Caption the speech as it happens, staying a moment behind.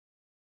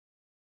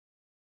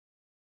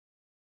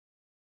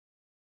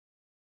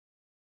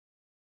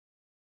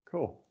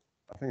Cool.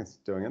 I think it's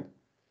doing it.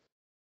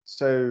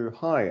 So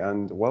hi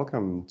and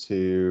welcome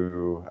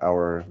to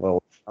our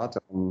little chat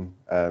on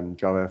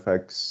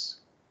JavaFX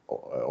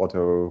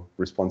auto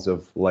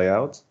responsive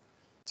layout.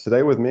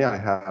 Today with me I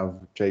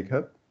have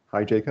Jakob.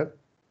 Hi Jakob.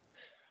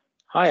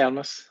 Hi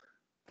Almas.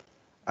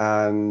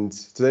 And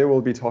today we'll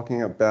be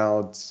talking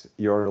about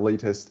your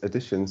latest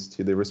additions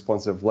to the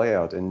responsive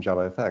layout in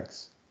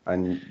JavaFX.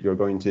 And you're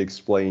going to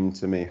explain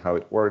to me how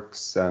it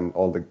works and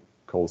all the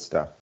cool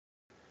stuff.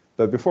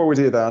 But before we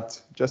do that,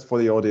 just for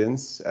the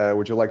audience,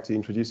 would you like to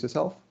introduce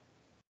yourself?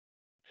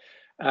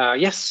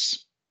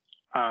 Yes.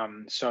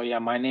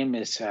 My name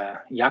is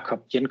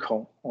Jakob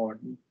Jenkov, or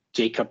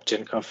Jakob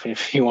Jenkov,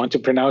 if you want to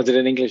pronounce it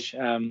in English.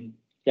 I'm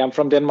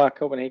from Denmark,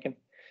 Copenhagen.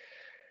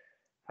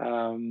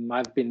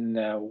 I've been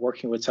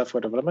working with software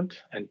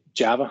development and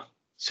Java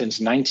since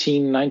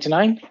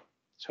 1999.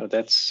 So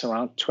that's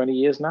around 20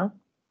 years now.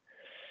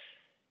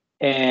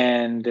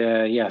 And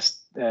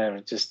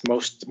just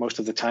most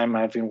of the time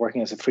I've been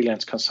working as a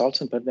freelance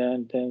consultant, but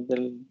then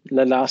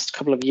the last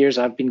couple of years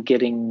I've been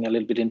getting a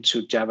little bit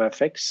into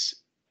JavaFX,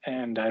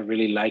 and I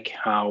really like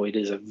how it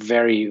is a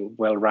very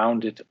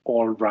well-rounded,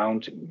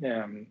 all-round,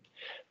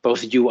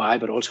 both UI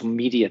but also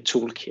media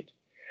toolkit.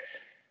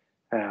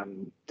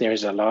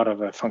 There's a lot of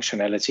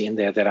functionality in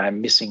there that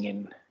I'm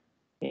missing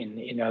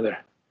in other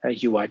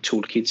UI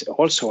toolkits.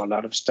 Also, a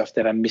lot of stuff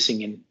that I'm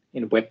missing in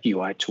web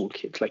UI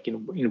toolkits, like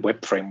in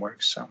web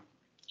frameworks. So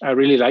I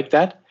really like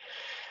that.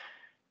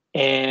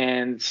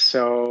 And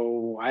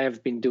so I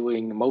have been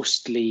doing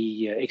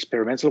mostly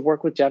experimental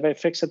work with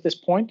JavaFX at this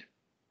point.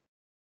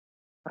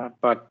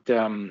 But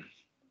I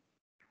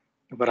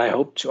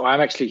hope to.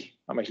 I'm actually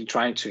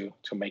trying to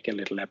make a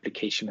little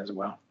application as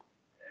well.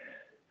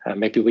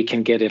 Maybe we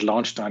can get it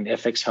launched on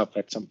FX Hub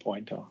at some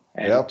point or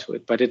add it to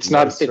it. But it's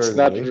not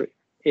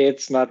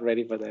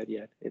ready for that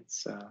yet.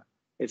 It's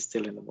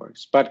still in the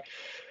works. But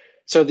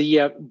so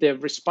the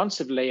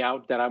responsive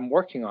layout that I'm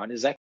working on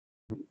is actually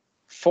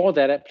for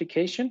that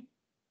application.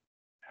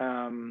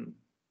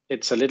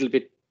 It's a little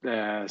bit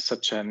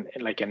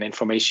like an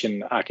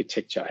information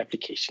architecture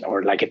application,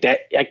 or like a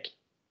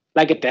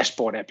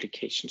dashboard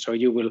application. So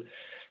the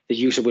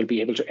user will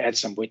be able to add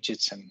some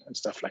widgets and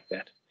stuff like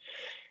that.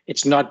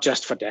 It's not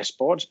just for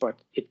dashboards, but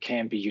it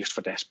can be used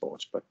for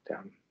dashboards. But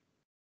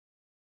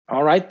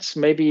all right,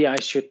 maybe I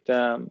should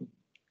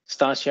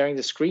start sharing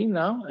the screen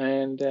now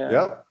and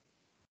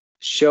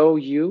show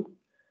you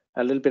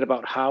a little bit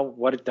about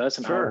what it does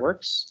and how it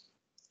works.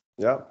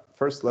 Yeah,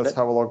 first let's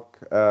have a look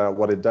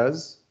what it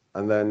does,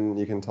 and then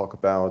you can talk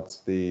about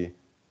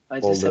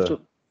all the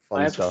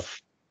fun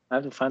stuff. I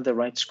have to find the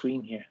right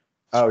screen here.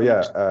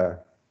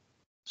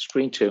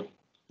 Screen 2.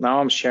 Now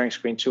I'm sharing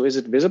screen 2. Is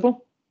it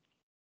visible?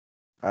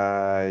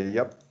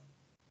 Yep.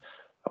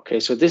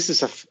 Okay, so this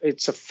is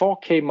it's a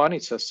 4K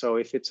monitor, so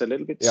if it's a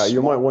little bit small,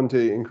 you might want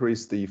to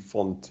increase the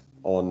font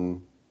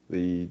on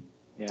the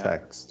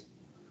text.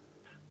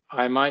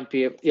 I might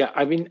be,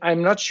 I mean,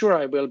 I'm not sure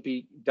I will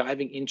be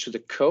diving into the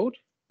code.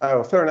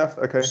 Oh, fair enough.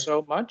 Okay.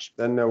 So much.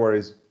 Then no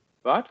worries.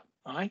 But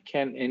I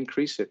can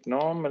increase it.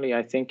 Normally,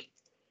 I think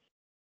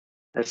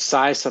a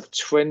size of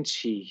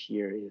 20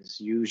 here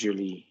is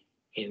usually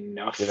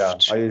enough. Yeah,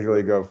 I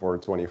usually go for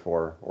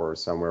 24 or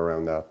somewhere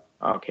around that.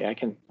 Okay,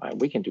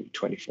 we can do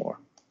 24.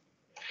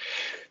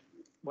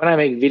 When I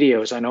make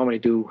videos, I normally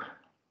do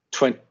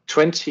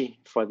 20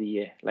 for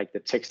the the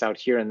text out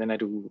here, and then I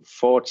do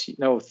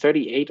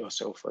 38 or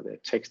so for the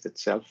text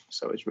itself.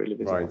 So it's really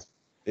visible. Right.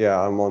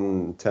 Yeah, I'm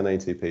on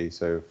 1080p,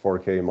 so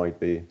 4K might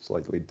be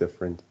slightly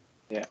different.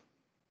 Yeah.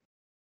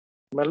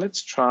 But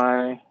let's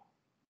try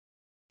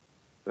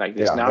like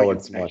this now. Yeah,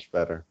 it's much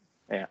better.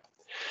 Yeah.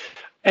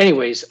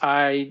 Anyways,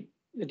 I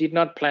did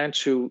not plan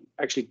to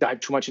actually dive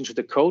too much into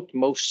the code,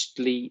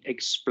 mostly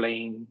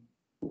explain,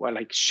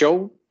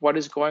 show what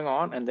is going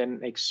on and then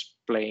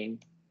explain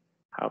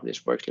how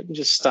this works. Let me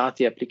just start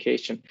the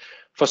application.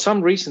 For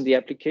some reason, the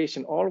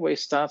application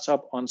always starts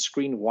up on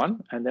screen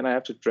 1, and then I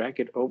have to drag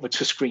it over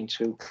to screen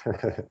 2.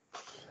 It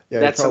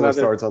probably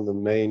starts on the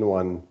main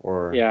one,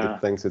 or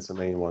it thinks it's the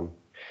main one.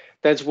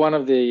 That's one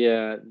of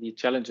the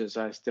challenges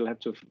I still have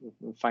to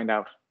find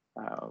out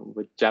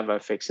with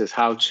JavaFX, is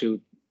how to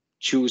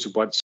choose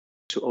what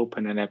to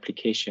open an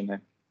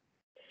application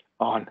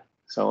on.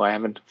 So I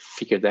haven't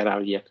figured that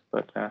out yet.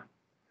 But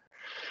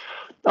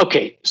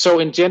okay, so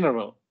in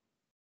general,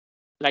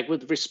 like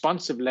with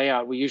responsive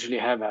layout, we usually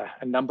have a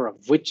number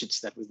of widgets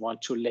that we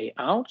want to lay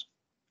out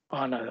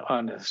on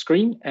a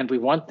screen, and we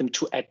want them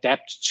to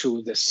adapt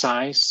to the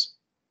size,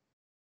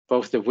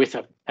 both the width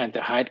and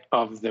the height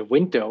of the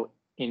window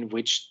in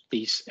which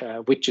these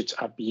widgets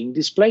are being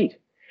displayed.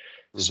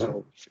 Mm-hmm.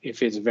 So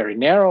if it's very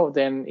narrow,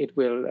 then it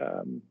will,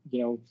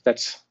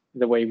 that's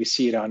the way we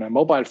see it on a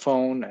mobile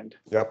phone. And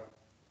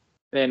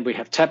then we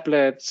have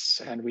tablets,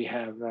 and we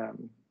have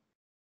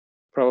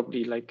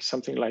probably like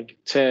something like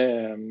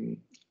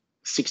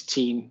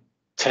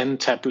 16:10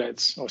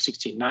 tablets or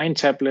 16:9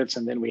 tablets,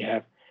 and then we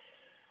have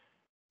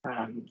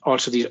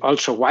also these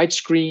ultra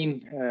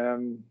widescreen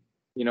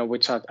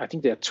which are, I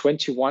think there are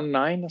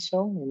 21.9 or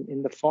so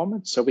in the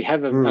format. So we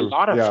have a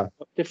lot of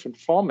different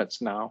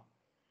formats now.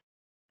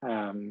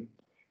 And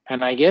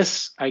I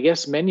guess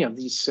many of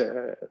these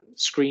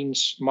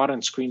screens,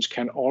 modern screens,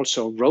 can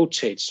also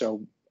rotate.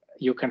 So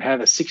you can have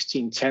a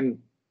 16:10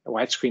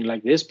 widescreen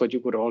like this, but you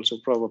could also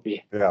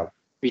probably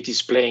be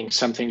displaying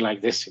something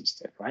like this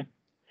instead, right?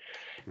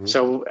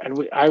 So,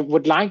 and I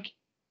would like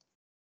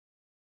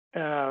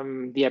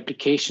the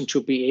application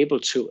to be able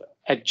to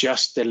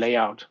adjust the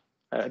layout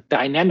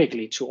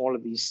dynamically to all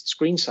of these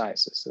screen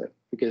sizes,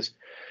 because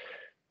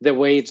the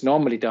way it's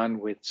normally done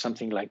with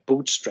something like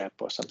Bootstrap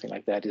or something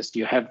like that is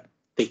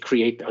they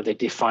create or they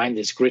define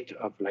this grid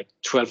of like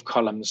 12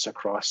 columns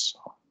across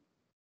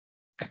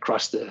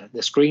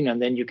the screen,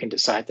 and then you can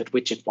decide that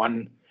widget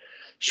 1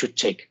 should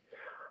take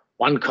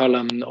 1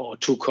 column or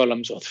 2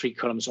 columns or 3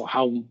 columns, or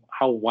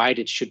how wide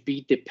it should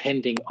be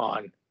depending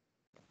on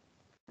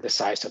the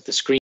size of the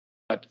screen.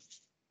 But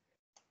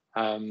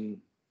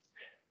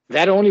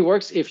that only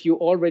works if you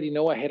already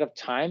know ahead of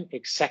time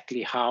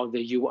exactly how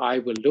the UI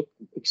will look,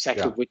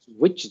 exactly which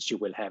widgets you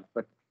will have.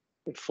 But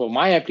for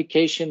my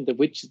application,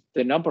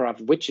 the number of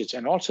widgets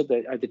and also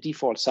the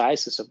default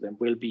sizes of them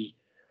will be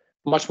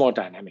much more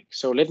dynamic.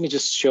 So let me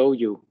just show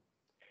you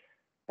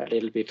a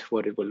little bit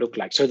what it will look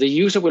like. So the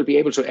user will be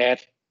able to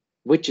add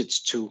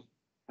widgets to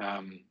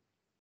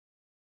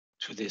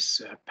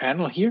this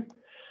panel here,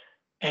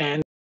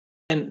 and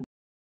the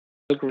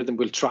algorithm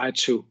will try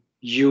to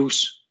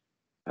use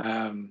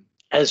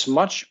as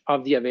much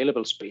of the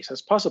available space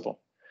as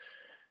possible.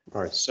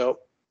 All right. So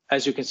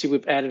as you can see,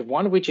 we've added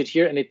one widget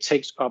here, and it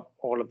takes up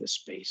all of the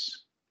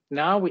space.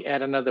 Now we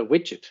add another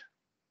widget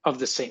of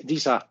the same.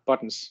 These are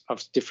buttons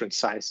of different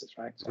sizes,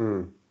 right?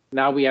 So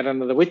now we add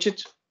another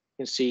widget.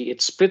 You can see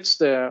it splits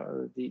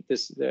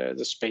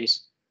the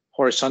space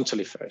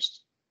horizontally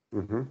first.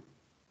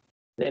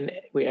 Then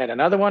we add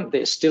another one.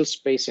 There's still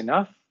space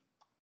enough,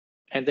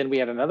 and then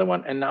we add another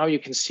one, and now you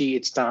can see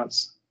it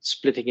starts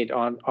splitting it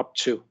on up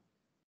to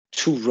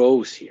 2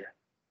 rows here.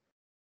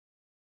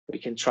 We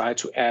can try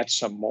to add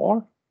some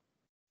more.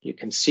 You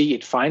can see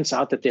it finds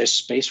out that there's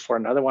space for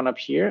another one up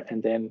here,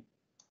 and then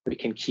we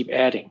can keep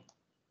adding.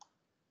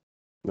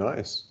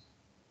 Nice.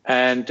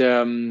 And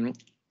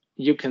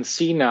you can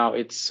see now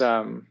it's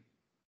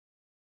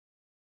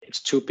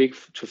too big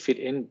to fit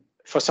in.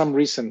 For some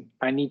reason,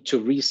 I need to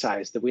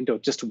resize the window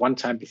just one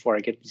time before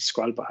I get these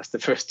scroll bars the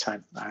first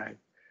time.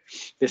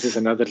 This is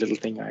another little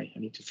thing I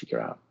need to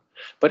figure out.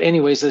 But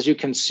anyways, as you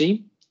can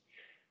see,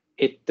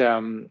 it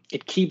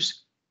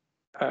keeps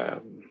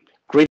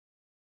grid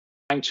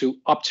trying to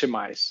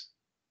optimize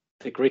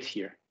the grid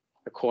here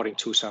according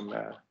to some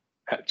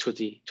to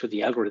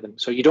the algorithm.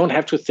 So you don't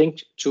have to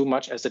think too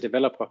much as a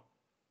developer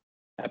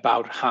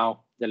about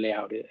how the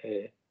layout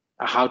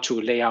how to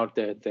lay out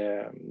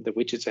the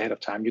widgets ahead of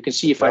time. You can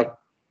see if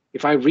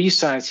I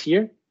resize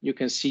here, you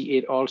can see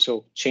it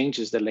also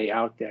changes the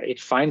layout there. It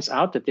finds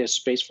out that there's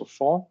space for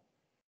 4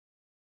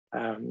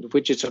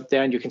 widgets up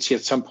there, and you can see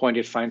at some point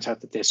it finds out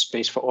that there's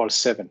space for all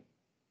 7.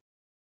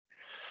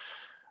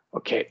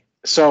 Okay,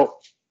 so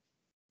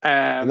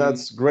and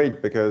that's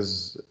great,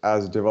 because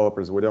as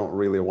developers, we don't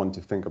really want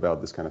to think about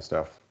this kind of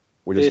stuff.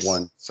 We just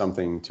want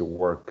something to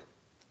work,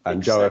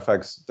 and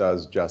JavaFX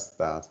does just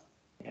that.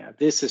 Yeah,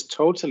 this is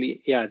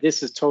totally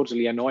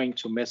annoying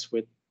to mess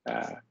with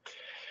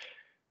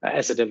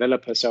as a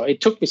developer. So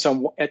it took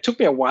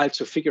me a while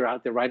to figure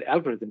out the right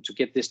algorithm to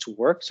get this to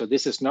work. So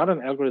this is not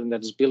an algorithm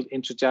that is built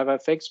into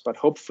JavaFX, but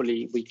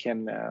hopefully we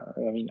can.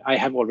 I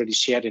have already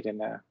shared it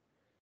in a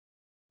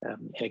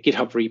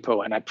GitHub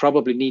repo, and I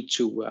probably need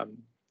to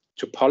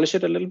polish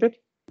it a little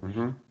bit.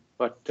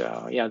 But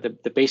yeah,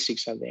 the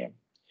basics are there.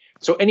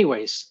 So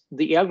anyways,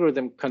 the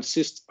algorithm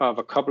consists of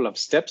a couple of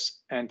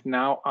steps, and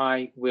now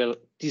I will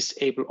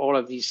disable all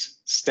of these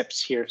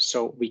steps here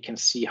so we can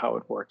see how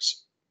it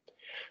works.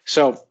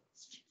 So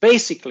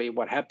basically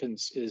what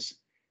happens is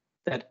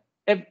that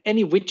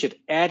any widget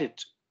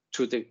added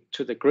to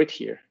the grid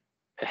here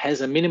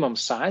has a minimum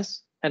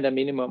size and a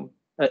minimum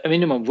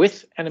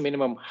width and a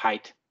minimum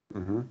height.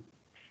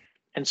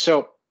 And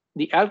so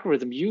the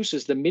algorithm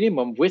uses the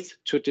minimum width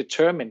to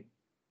determine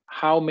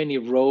how many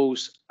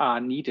rows are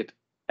needed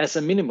as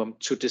a minimum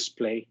to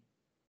display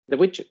the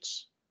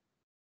widgets.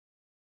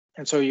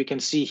 And so you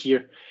can see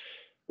here,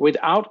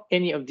 without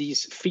any of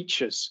these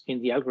features in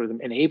the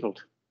algorithm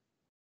enabled,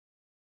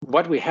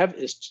 what we have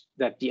is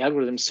that the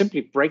algorithm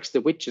simply breaks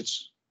the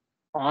widgets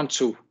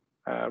onto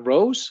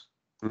rows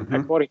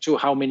according to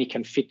how many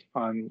can fit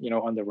on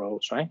the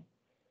rows, right?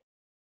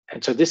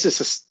 And so this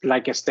is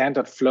like a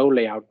standard flow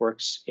layout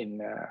works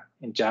in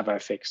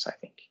JavaFX.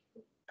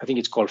 I think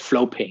it's called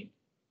flow pane.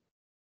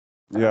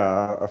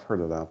 Yeah, I've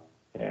heard of that.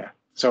 Yeah,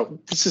 so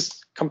this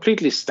is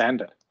completely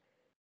standard.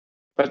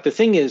 But the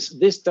thing is,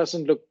 this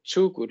doesn't look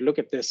too good. Look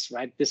at this,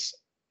 right? This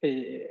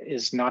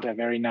is not a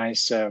very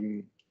nice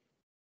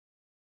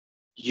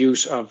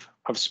use of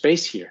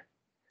space here.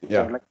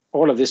 Yeah. So like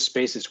all of this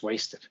space is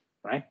wasted,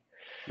 right?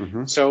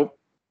 So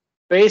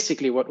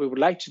basically what we would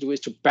like to do is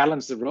to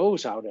balance the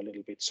rows out a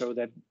little bit, so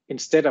that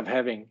instead of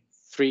having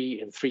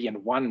 3 and 3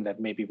 and 1, that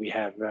maybe we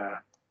have,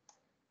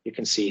 you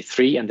can see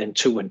 3 and then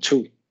 2 and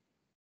 2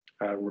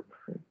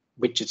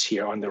 widgets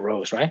here on the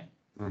rows, right?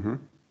 Mm-hmm.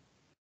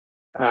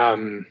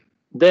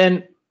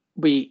 Then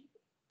we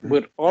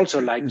would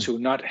also like to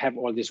not have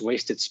all this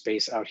wasted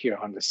space out here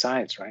on the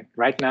sides, right?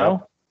 Right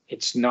now,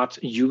 it's not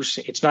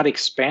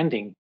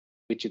expanding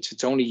widgets,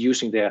 it's only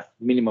using their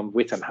minimum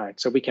width and height.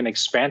 So we can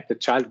expand the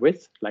child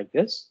width like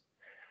this,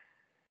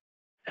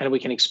 and we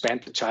can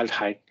expand the child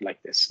height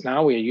like this.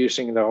 Now we are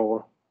using the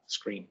whole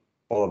screen.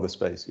 All of the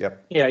space,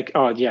 yep. Yeah,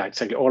 oh yeah,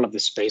 exactly, all of the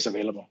space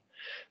available.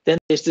 Then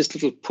there's this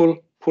little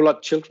pull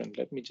up children.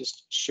 Let me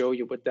just show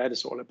you what that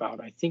is all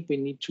about. I think we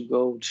need to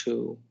go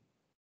to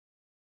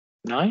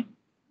 9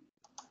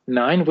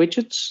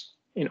 widgets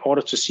in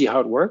order to see how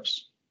it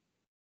works.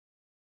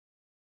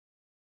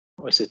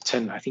 Or is it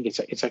 10? I think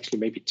it's actually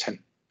maybe 10.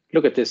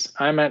 Look at this.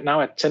 I'm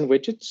now at 10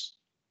 widgets.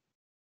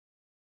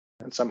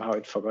 And somehow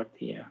it forgot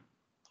the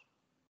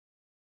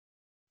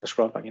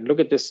scroll back in. Look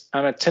at this.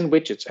 I'm at 10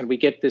 widgets, and we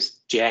get this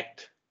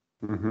jagged.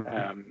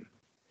 Mm-hmm.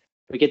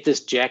 We get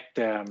this jagged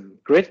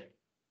grid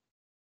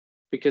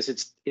because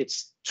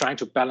it's trying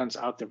to balance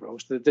out the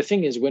rows. The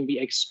thing is, when we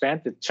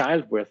expand the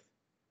child width,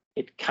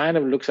 it kind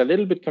of looks a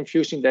little bit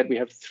confusing that we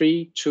have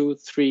 3, 2,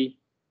 3,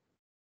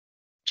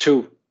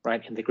 2,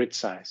 right, in the grid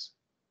size.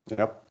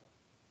 Yep.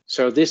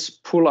 So this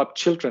pull up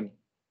children,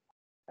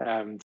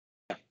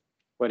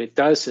 what it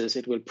does is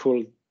it will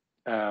pull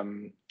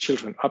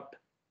children up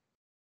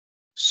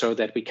so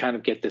that we kind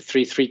of get the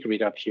 3, 3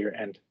 grid up here,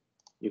 and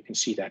you can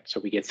see that. So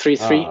we get 3,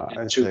 3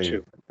 and 2,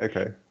 2.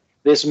 Okay.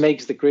 This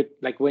makes the grid,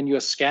 like when you're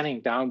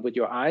scanning down with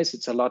your eyes,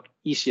 it's a lot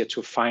easier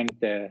to find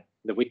the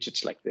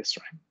widgets like this,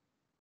 right?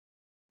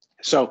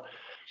 So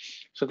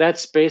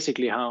that's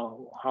basically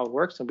how it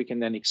works, and we can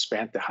then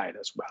expand the height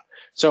as well.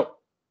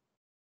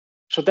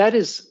 So that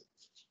is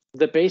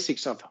the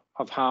basics of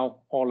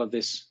how all of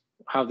this,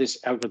 how this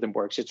algorithm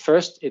works. At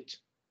first, you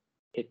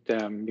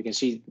can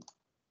see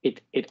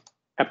it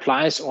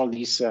applies all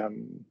these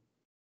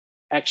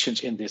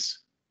actions in the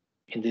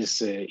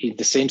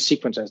same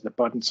sequence as the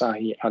buttons are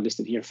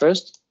listed here.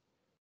 First,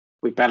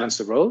 we balance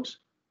the rows,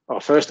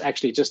 or first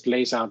actually just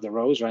lays out the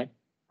rows, right?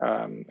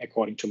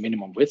 According to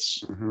minimum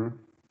widths. Mm-hmm.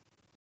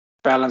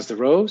 Balance the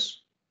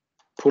rows,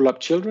 pull up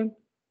children,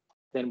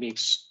 then we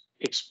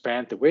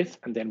expand the width,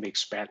 and then we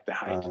expand the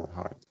height.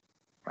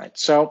 Right.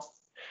 So,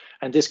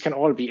 and this can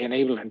all be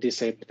enabled and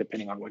disabled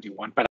depending on what you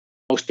want. But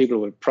most people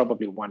will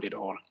probably want it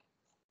all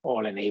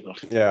enabled.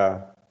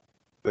 Yeah,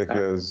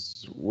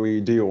 because we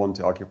do want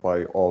to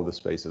occupy all the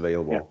space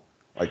available. Yeah.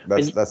 Like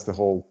that's the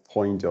whole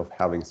point of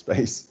having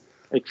space.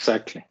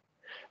 Exactly.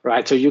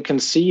 Right, so you can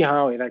see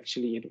how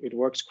it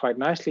works quite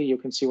nicely. You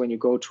can see when you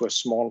go to a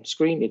small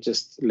screen, it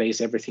just lays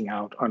everything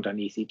out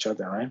underneath each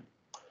other, right?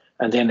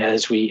 And then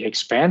as we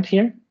expand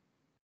here,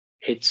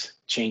 it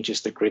changes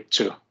the grid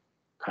to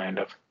kind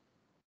of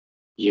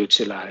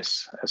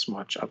utilize as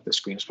much of the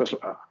screen as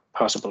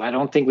possible. I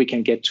don't think we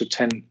can get to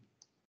 10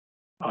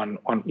 on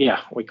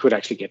yeah, we could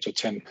actually get to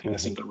 10 in a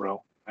single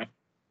row, right?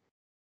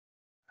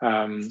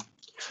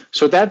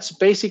 So that's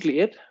basically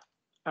it.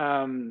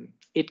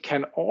 It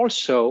can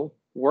also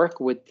work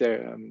with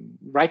the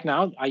right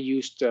now I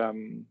used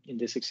in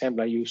this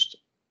example I used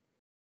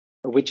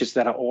widgets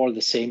that are all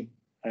the same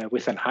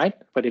width and height,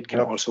 but it can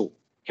also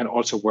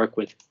work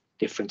with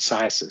different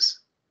sizes.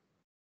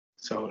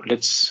 So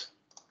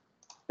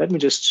let me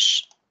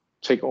just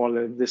take all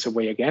of this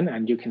away again,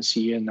 and you can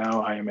see here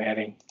now I am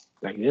adding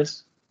like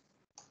this.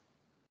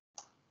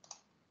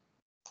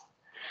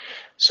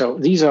 So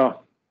these are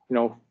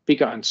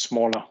bigger and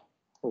smaller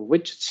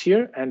widgets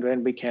here, and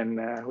then we can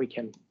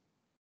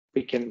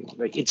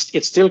like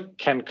it still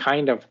can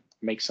kind of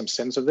make some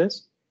sense of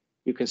this.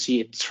 You can see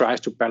it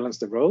tries to balance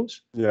the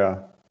rows.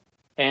 Yeah.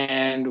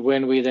 And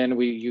when we add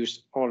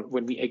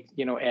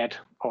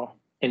or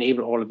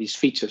enable all of these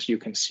features, you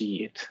can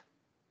see it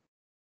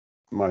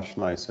much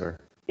nicer.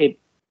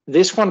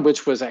 This one,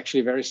 which was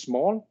actually very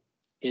small,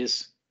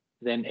 is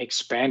then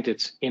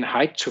expanded in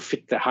height to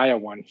fit the higher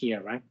one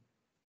here, right?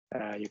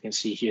 You can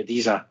see here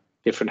these are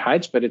different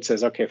heights, but it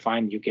says, okay,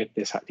 fine, you get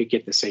this, you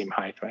get the same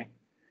height, right?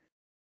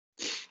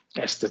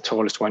 As the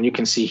tallest one. You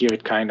can see here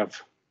it kind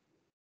of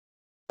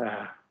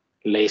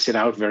lays it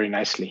out very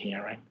nicely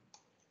here, right?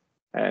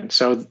 And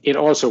so it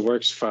also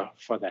works for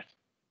that.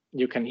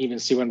 You can even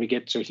see when we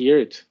get to here,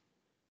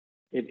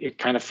 it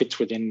kind of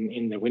fits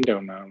in the window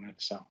now, right?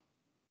 So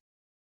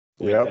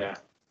yeah,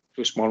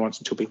 2 small ones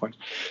and 2 big ones.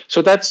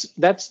 So that's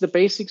the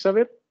basics of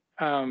it.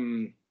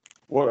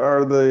 What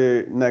are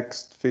the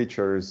next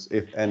features,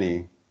 if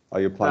any,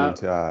 are you planning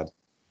to add?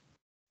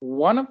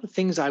 One of the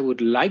things I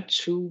would like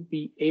to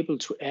be able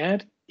to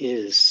add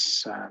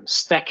is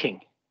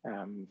stacking.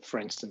 For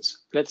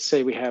instance, let's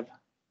say we have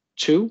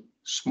 2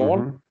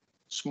 small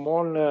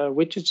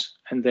widgets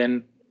and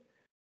then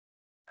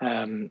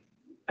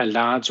a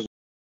large.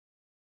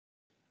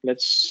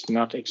 Let's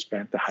not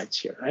expand the heights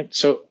here, right?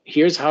 So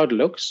here's how it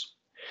looks.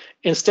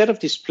 Instead of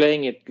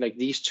displaying it like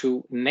these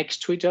 2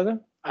 next to each other,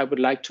 I would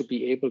like to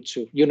be able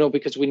to,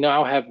 because we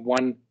now have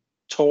one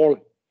tall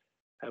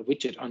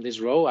widget on this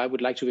row, I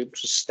would like to be able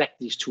to stack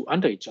these two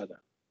under each other.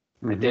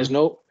 Right?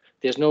 Mm-hmm.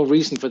 There's no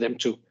reason for them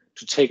to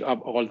take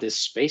up all this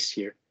space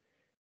here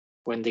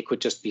when they could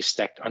just be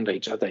stacked under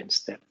each other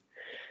instead.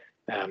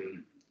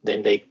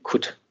 Then they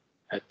could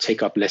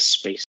take up less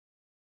space.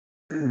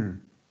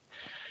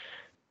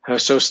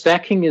 So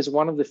stacking is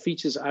one of the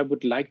features I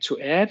would like to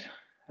add.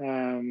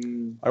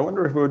 I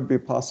wonder if it would be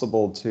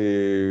possible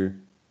to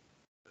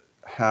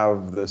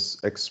have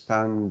this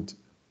expand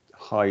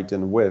height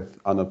and width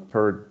on a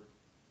per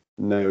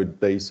node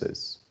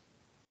basis,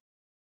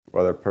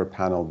 rather per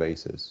panel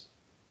basis.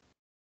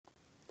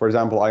 For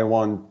example, I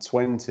want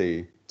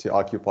 20 to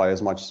occupy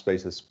as much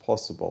space as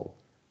possible,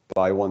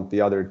 but I want the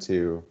other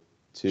two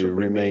to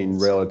remain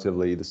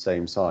relatively the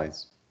same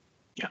size.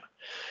 Yeah.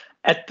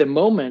 At the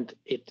moment,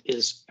 it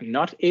is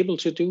not able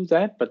to do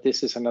that, but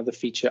this is another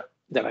feature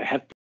that I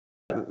have.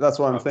 That's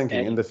what I'm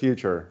thinking in the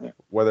future,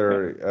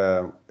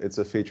 whether it's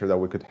a feature that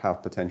we could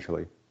have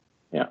potentially.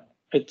 Yeah,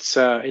 it's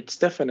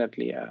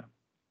definitely a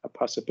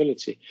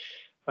possibility.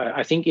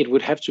 I think it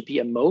would have to be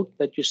a mode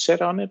that you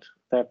set on it,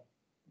 that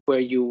where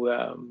you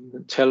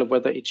tell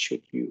whether it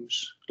should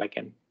use like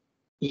an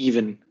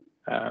even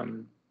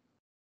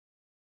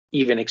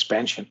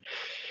expansion.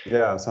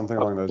 Yeah, something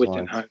along those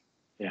lines.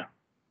 Yeah,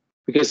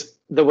 because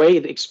the way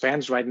it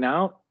expands right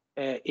now,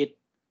 it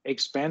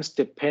expands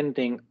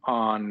depending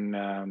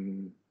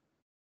on.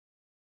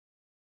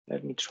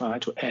 Let me try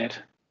to add.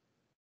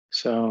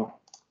 So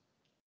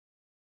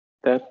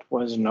that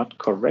was not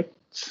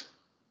correct.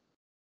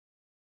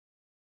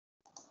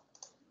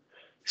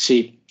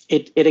 See,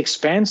 it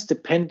expands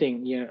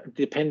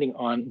depending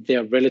on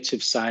their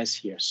relative size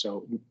here.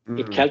 So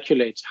it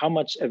calculates how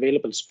much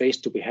available space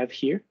do we have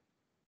here,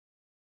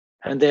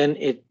 and then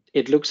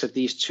it looks at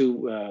these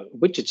two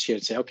widgets here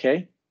and say,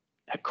 okay,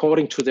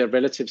 according to their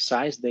relative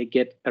size, they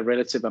get a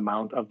relative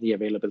amount of the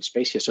available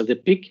space here. So the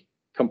big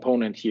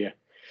component here,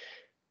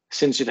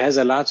 since it has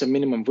a larger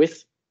minimum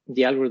width,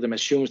 the algorithm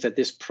assumes that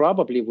this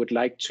probably would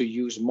like to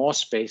use more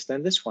space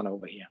than this one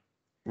over here.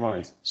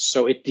 Right.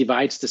 So it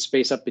divides the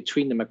space up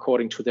between them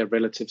according to their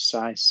relative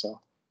size.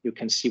 So you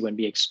can see when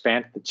we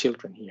expand the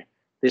children here,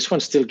 this one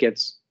still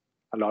gets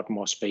a lot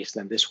more space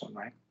than this one,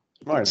 right?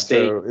 Right.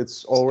 So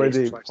it's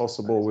already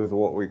possible with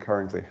what we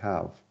currently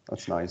have.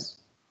 That's nice.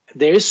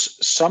 There is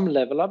some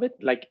level of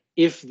it. Like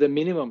if the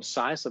minimum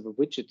size of a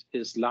widget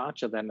is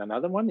larger than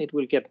another one, it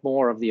will get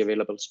more of the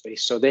available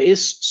space. So there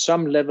is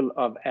some level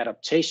of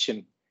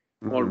adaptation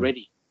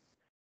already.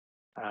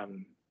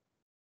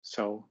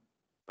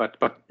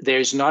 But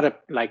there's not a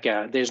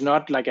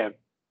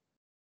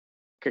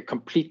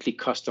completely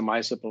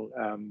customizable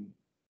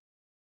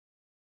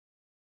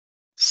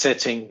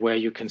setting where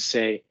you can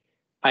say,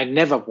 I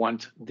never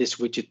want this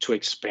widget to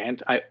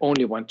expand. I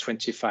only want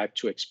 25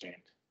 to expand.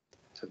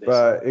 So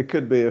but it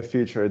could be a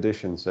future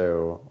addition,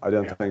 so I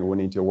don't think we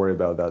need to worry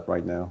about that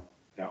right now.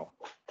 No.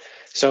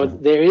 So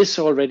there is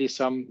already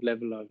some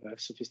level of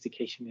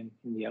sophistication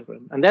in the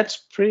algorithm, and that's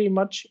pretty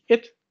much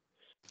it.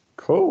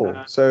 Cool.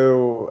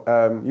 So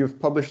you've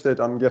published it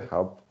on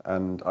GitHub,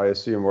 and I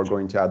assume we're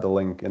going to add the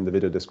link in the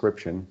video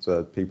description so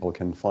that people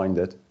can find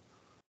it.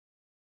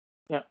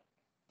 Yeah.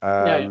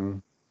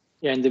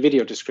 Yeah, in the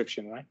video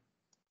description, right?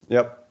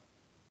 Yep.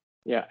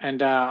 Yeah,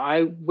 and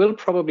I will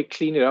probably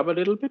clean it up a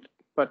little bit,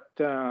 but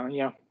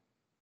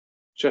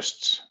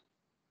just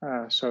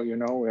so you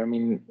know, I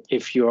mean,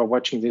 if you are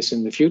watching this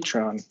in the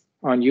future on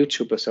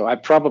YouTube or so, I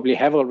probably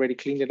have already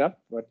cleaned it up,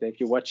 but if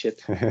you watch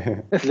it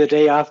the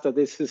day after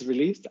this is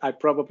released, I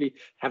probably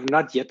have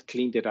not yet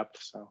cleaned it up.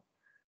 So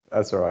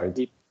that's all right.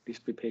 Please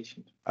be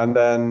patient. And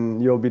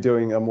then you'll be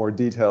doing a more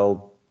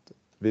detailed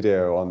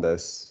video on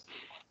this.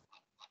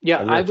 Yeah,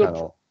 on your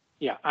channel.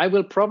 Yeah, I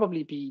will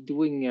probably be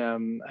doing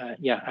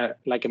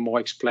like a more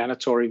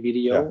explanatory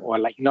video, or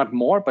like not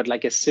more, but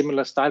like a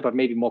similar style, but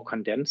maybe more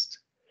condensed.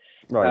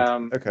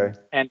 Right. Okay.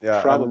 And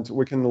and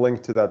we can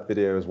link to that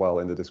video as well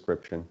in the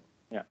description.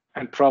 Yeah,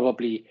 and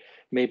probably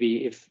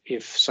maybe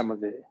if some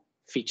of the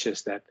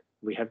features that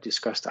we have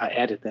discussed are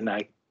added, then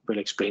I will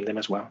explain them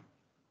as well.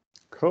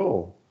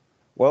 Cool.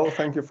 Well,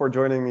 thank you for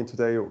joining me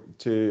today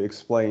to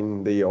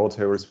explain the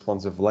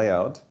auto-responsive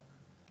layout.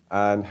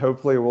 And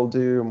hopefully we'll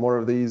do more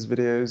of these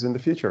videos in the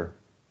future.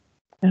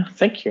 Yeah,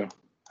 thank you.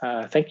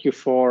 Thank you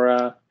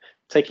for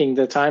taking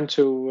the time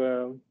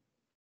to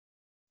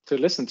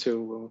listen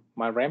to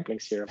my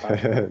ramblings here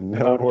about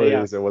no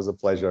worries, it was a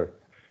pleasure.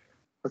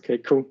 Okay,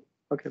 cool.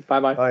 Okay,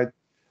 bye-bye. All right,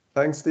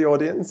 thanks to the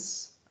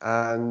audience,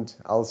 and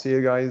I'll see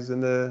you guys in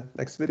the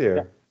next video.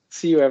 Yeah.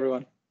 See you,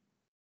 everyone.